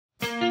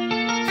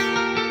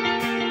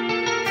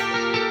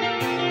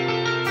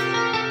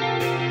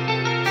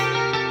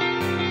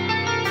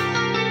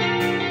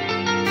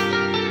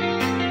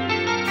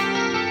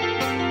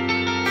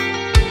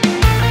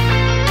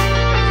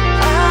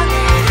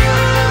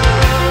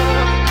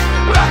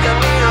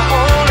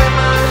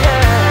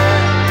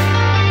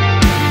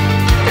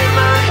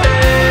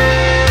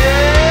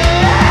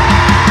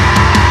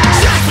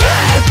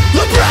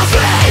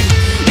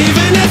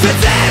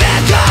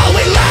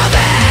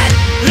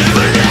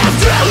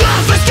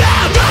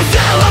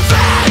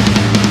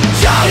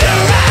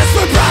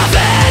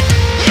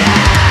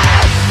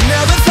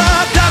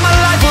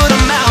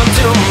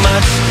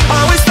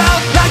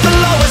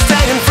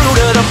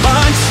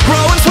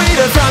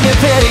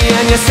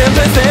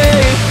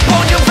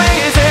on your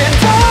face and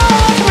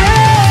don't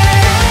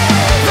break.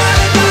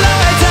 Violate the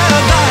lights out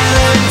of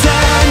violent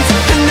times,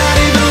 and not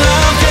even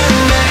love can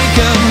make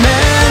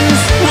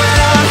amends. When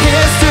our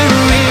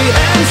history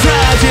ends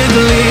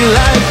tragically,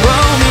 like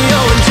Romeo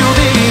and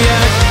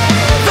Juliet.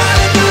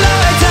 Violate the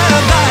lights out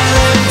of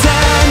violent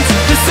times.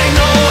 This ain't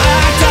no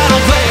act, I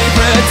don't play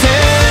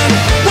pretend.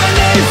 When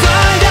they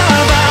find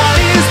our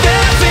bodies,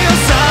 they feel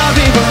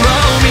sorry for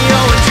Romeo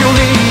and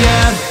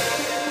Juliet.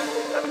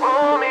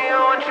 Romeo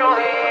and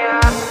Juliet.